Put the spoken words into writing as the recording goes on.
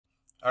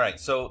All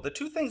right, so the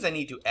two things I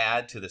need to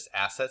add to this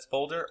assets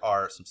folder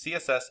are some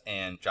CSS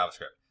and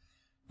JavaScript.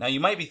 Now you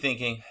might be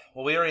thinking,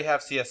 well, we already have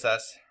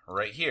CSS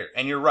right here.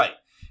 And you're right.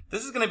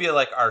 This is going to be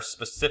like our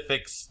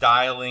specific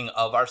styling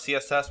of our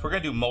CSS. We're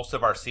going to do most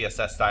of our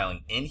CSS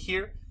styling in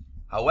here.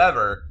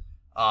 However,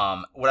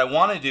 what I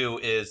want to do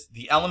is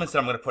the elements that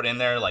I'm going to put in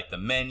there, like the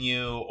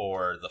menu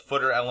or the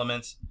footer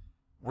elements,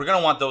 we're going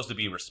to want those to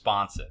be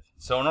responsive.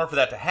 So in order for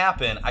that to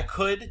happen, I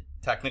could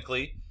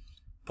technically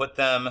put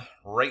them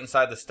right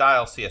inside the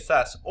style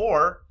CSS,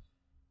 or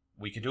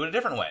we could do it a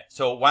different way.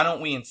 So why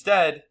don't we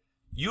instead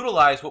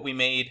utilize what we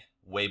made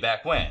way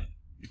back when?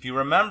 If you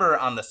remember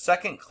on the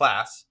second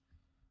class,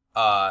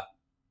 the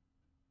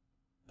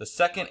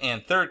second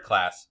and third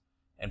class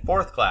and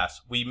fourth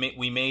class, we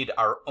made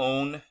our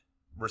own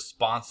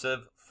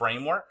responsive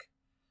framework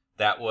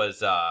that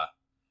was,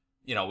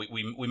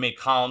 we made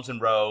columns and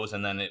rows,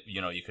 and then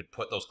you could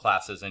put those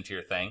classes into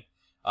your thing.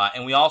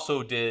 And we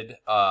also did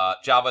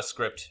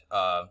JavaScript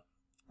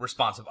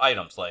responsive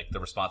items, like the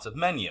responsive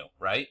menu,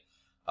 right?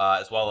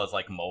 As well as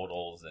like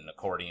modals and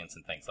accordions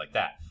and things like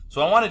that.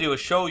 So what I want to do is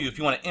show you, if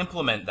you want to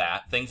implement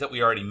that, things that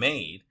we already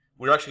made,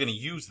 we're actually going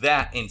to use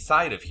that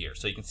inside of here.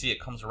 So you can see it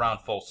comes around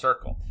full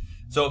circle.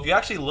 So if you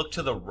actually look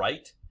to the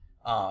right,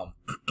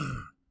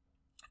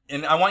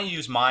 and I want you to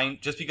use mine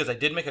just because I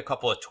did make a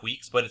couple of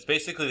tweaks, but it's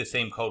basically the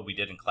same code we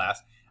did in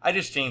class. I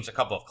just changed a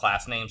couple of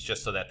class names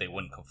just so that they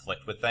wouldn't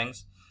conflict with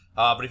things.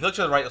 But if you look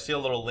to the right, you'll see a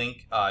little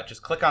link.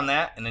 Just click on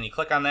that, and then you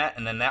click on that,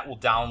 and then that will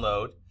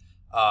download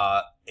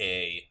a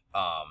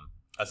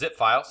zip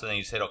file. So then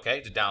you just hit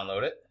OK to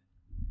download it.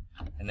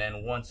 And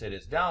then once it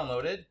is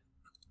downloaded,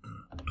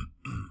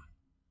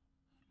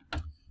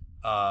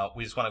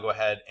 we just want to go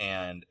ahead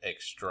and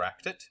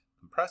extract it.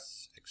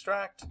 Compress,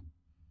 extract.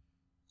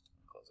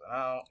 Close that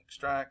out,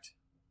 extract.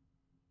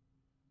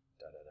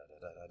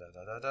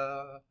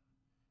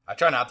 I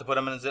try not to put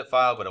them in a zip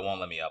file, but it won't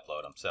let me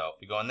upload them. So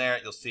if you go in there,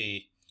 you'll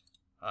see,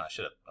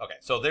 okay,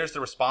 so there's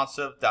the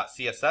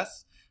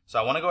responsive.css. So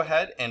I want to go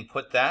ahead and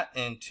put that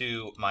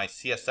into my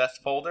CSS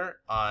folder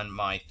on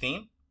my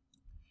theme.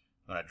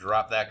 I'm going to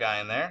drop that guy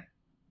in there.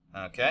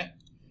 Okay.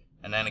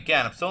 And then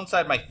again, I'm still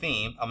inside my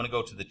theme. I'm going to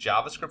go to the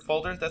JavaScript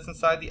folder that's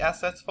inside the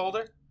assets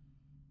folder.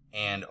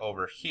 And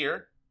over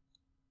here,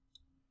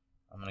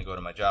 I'm going to go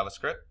to my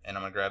JavaScript, and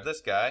I'm going to grab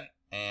this guy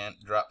and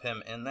drop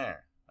him in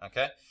there.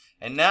 Okay.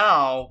 And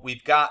now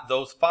we've got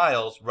those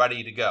files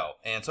ready to go.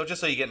 And so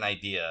just so you get an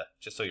idea,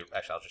 actually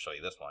I'll just show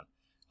you this one.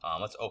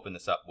 Let's open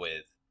this up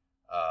with,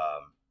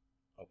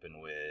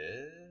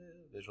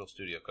 Visual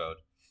Studio Code.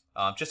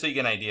 Just so you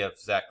get an idea of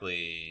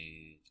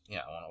exactly,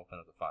 I want to open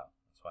up the file.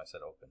 That's why I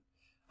said open.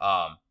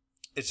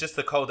 It's just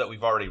the code that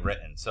we've already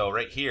written. So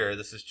right here,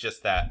 this is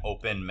just that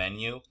open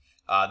menu.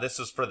 This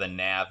is for the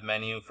nav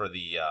menu for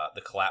the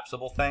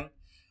collapsible thing.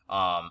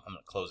 I'm going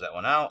to close that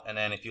one out. And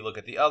then if you look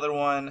at the other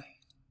one,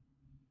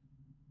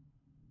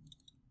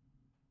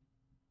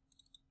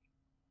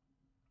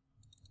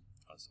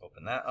 let's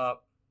open that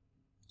up.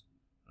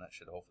 And that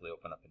should hopefully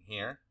open up in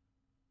here.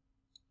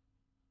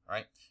 All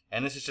right.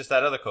 And this is just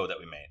that other code that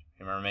we made.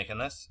 You remember making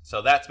this?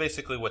 So that's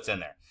basically what's in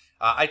there.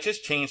 I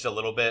just changed a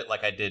little bit,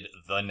 like I did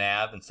the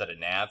nav instead of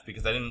nav,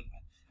 because I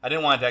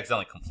didn't want it to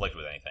accidentally conflict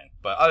with anything.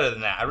 But other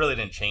than that, I really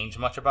didn't change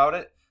much about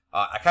it.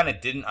 I kind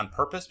of didn't on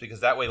purpose, because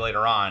that way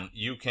later on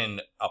you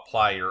can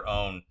apply your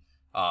own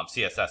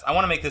CSS. I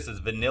want to make this as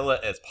vanilla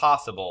as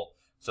possible,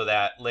 so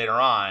that later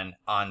on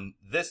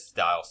this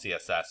style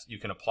CSS you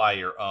can apply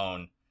your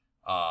own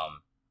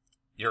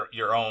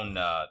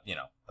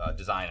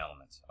design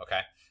elements.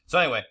 Okay. So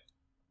anyway,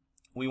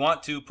 we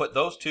want to put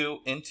those two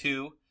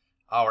into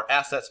our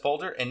assets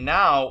folder, and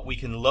now we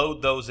can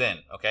load those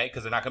in, okay?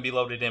 Because they're not going to be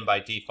loaded in by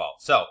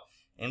default. So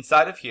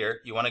inside of here,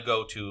 you want to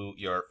go to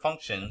your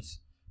functions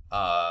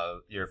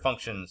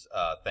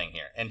thing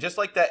here, and just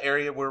like that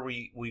area where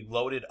we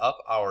loaded up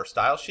our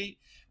style sheet,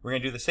 we're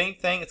going to do the same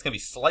thing. It's going to be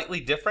slightly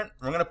different.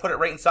 We're going to put it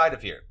right inside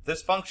of here.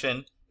 This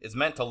function is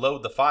meant to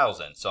load the files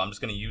in, so I'm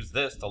just going to use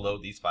this to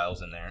load these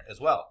files in there as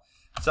well.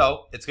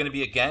 So it's going to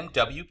be again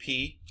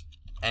WP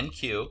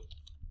NQ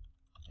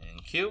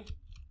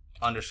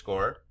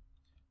underscore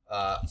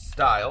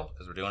style,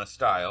 because we're doing a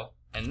style,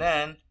 and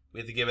then we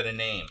have to give it a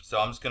name. So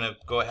I'm just going to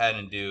go ahead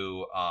and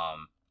do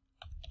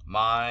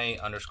my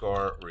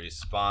underscore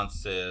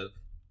responsive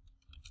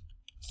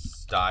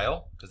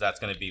style, because that's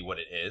going to be what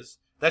it is.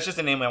 That's just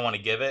the name I want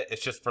to give it.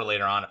 It's just for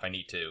later on if I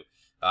need to.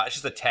 It's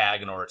just a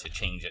tag in order to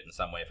change it in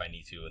some way if I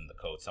need to in the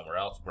code somewhere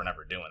else. We're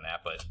never doing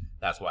that, but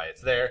that's why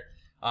it's there.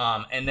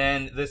 And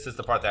then this is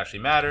the part that actually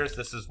matters.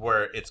 This is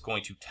where it's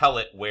going to tell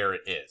it where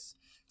it is.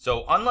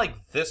 So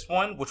unlike this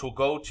one, which will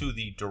go to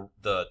the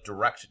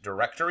direct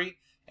directory,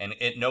 and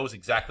it knows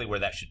exactly where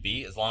that should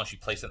be as long as you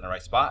place it in the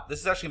right spot, this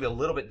is actually going to be a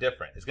little bit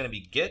different. It's going to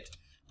be git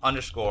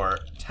underscore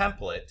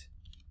template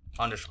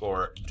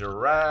underscore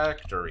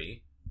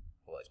directory,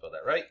 will I spell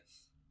that right,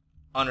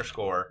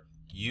 underscore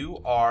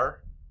URI,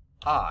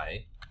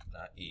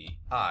 not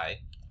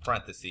EI,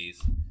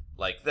 parentheses,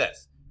 like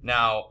this.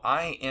 Now,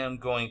 I am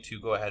going to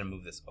go ahead and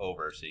move this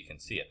over so you can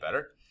see it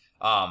better.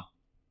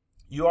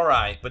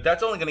 URI, but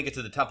that's only going to get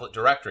to the template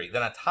directory.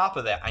 Then on top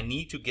of that, I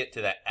need to get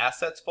to that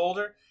assets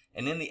folder,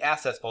 and in the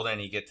assets folder, I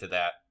need to get to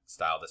that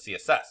style, the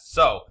CSS.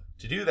 So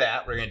to do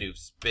that, we're going to do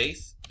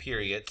space,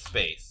 period,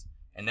 space,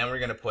 and then we're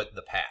going to put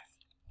the path.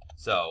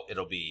 So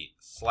it'll be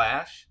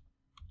slash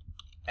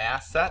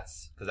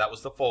assets, because that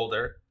was the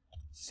folder,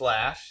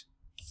 slash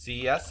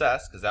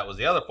CSS, because that was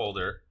the other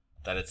folder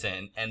that it's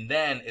in, and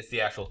then it's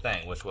the actual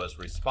thing, which was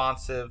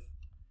responsive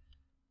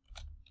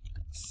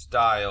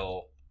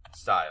style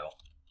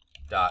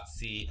dot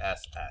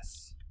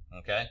CSS.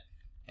 Okay,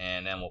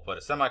 and then we'll put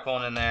a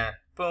semicolon in there.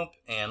 Boom.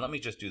 And let me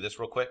just do this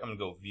real quick. I'm gonna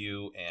go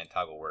view and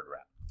toggle word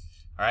wrap.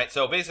 All right,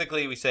 so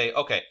basically we say,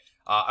 okay,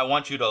 I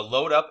want you to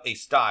load up a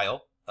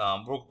style.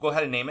 We'll go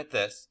ahead and name it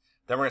this.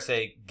 Then we're gonna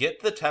say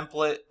get the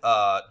template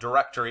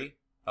directory.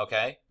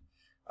 Okay,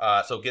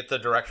 so get the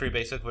directory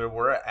basically where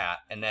we're at,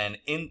 and then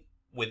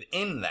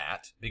within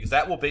that, because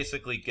that will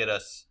basically get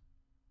us,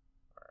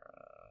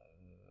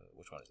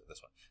 which one is it?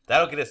 This one.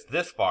 That'll get us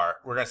this far.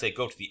 We're going to say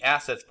go to the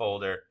assets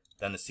folder,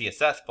 then the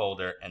CSS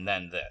folder, and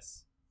then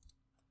this.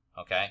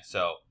 Okay,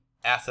 so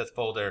assets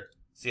folder,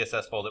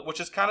 CSS folder, which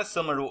is kind of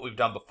similar to what we've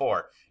done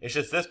before. It's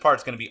just this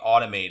part's going to be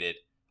automated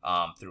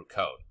through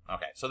code.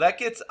 Okay, so that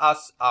gets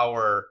us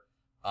our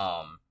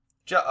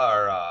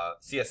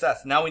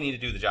CSS. Now we need to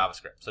do the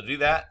JavaScript. So to do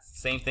that,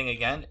 same thing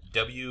again.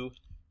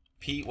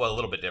 WP, well, a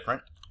little bit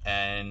different.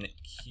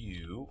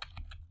 NQ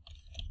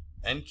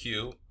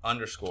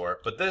underscore,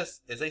 but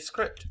this is a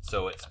script,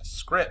 so it's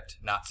script,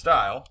 not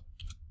style.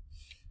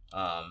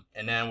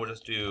 And then we'll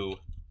just do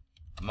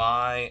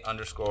my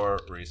underscore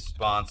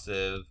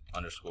responsive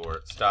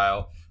underscore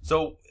style.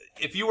 So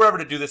if you were ever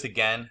to do this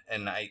again,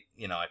 and I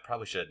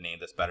probably should have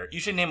named this better. You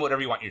should name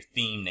whatever you want your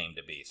theme name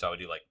to be. So I would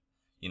do like,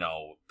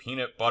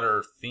 peanut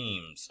butter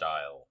theme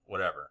style,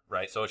 whatever,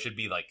 right? So it should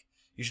be like,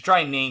 you should try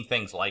and name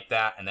things like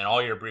that, and then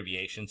all your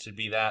abbreviations should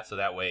be that, so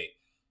that way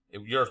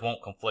yours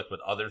won't conflict with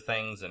other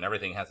things, and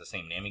everything has the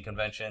same naming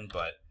convention,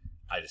 but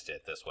I just did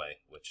it this way,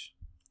 which,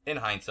 in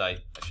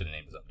hindsight, I should have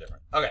named it something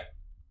different. Okay,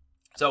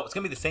 so it's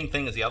going to be the same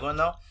thing as the other one,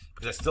 though,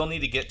 because I still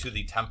need to get to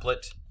the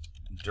template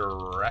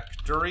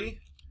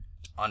directory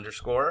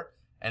underscore,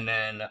 and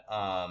then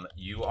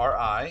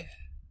URI,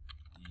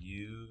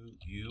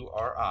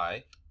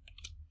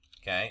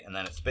 okay, and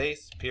then a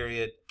space,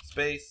 period,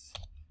 space,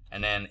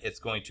 and then it's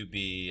going to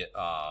be /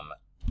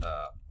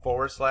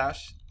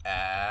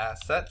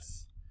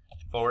 assets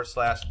 /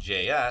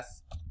 JS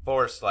 /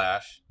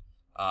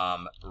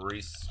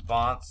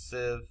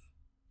 responsive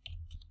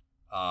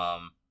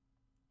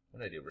what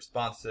did I do?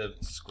 Responsive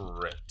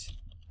script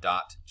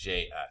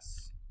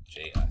 .js,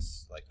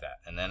 like that,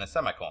 and then a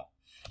semicolon.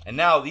 And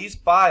now these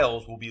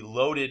files will be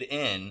loaded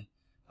in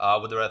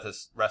with the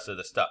rest of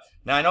the stuff.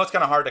 Now I know it's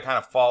kind of hard to kind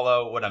of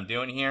follow what I'm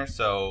doing here,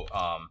 so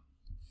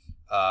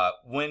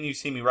when you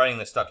see me writing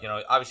this stuff,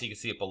 obviously you can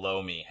see it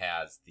below me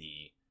has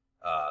the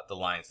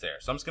lines there.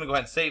 So I'm just going to go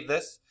ahead and save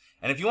this.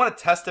 And if you want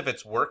to test if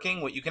it's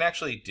working, what you can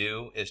actually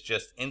do is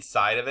just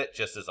inside of it,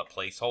 just as a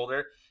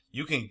placeholder,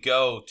 you can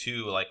go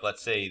to, like,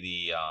 let's say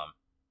the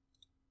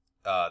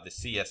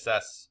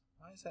CSS.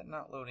 Why is that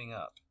not loading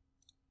up?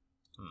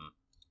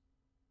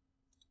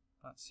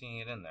 Not seeing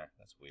it in there.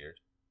 That's weird.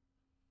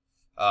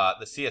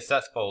 The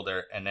CSS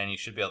folder, and then you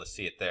should be able to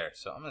see it there.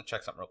 So I'm going to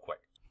check something real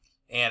quick.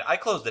 And I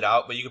closed it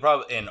out, but you could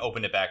probably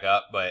open it back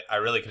up. But I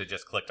really could have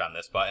just clicked on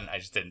this button. I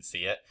just didn't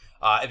see it.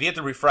 If you hit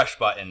the refresh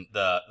button,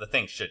 the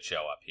thing should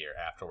show up here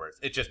afterwards.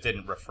 It just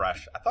didn't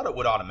refresh. I thought it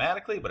would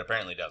automatically, but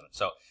apparently it doesn't.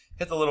 So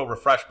hit the little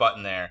refresh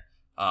button there,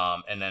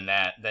 and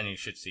then you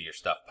should see your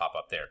stuff pop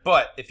up there.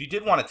 But if you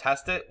did want to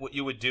test it, what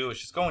you would do is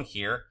just go in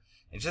here.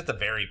 It's just at the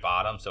very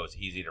bottom, so it's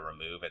easy to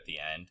remove at the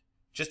end.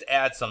 Just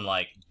add some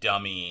like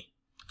dummy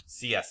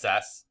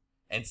CSS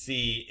and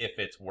see if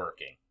it's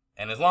working.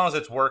 And as long as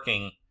it's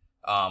working,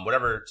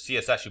 whatever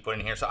CSS you put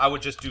in here. So I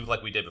would just do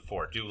like we did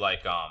before. Do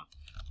like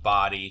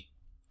body,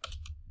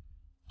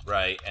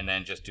 right? And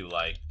then just do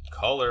like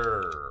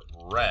color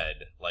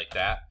red, like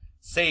that.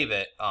 Save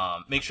it.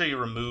 Make sure you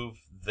remove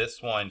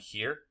this one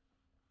here.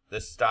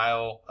 This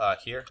style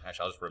here.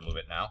 Actually, I'll just remove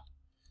it now.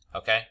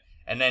 Okay?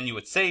 And then you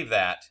would save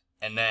that.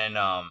 And then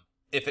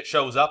if it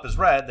shows up as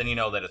red, then you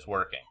know that it's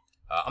working.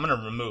 I'm going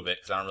to remove it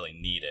because I don't really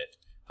need it.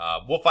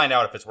 We'll find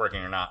out if it's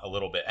working or not a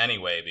little bit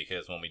anyway,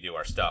 because when we do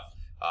our stuff,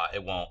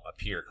 it won't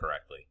appear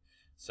correctly.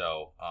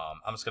 So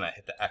I'm just going to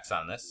hit the X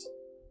on this.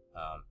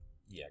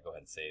 Yeah, go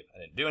ahead and save. I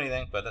didn't do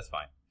anything, but that's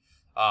fine.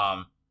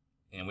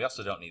 And we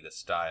also don't need the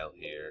style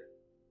here.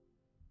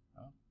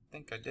 I don't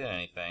think I did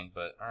anything,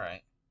 but all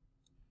right.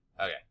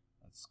 Okay,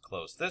 let's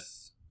close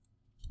this.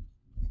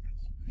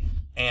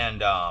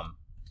 And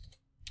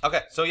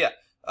okay, so yeah.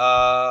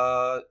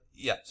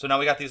 So now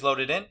we got these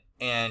loaded in,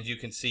 and you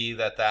can see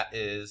that that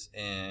is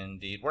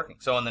indeed working.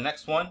 So in the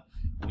next one,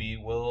 we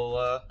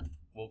will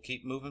we'll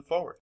keep moving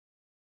forward.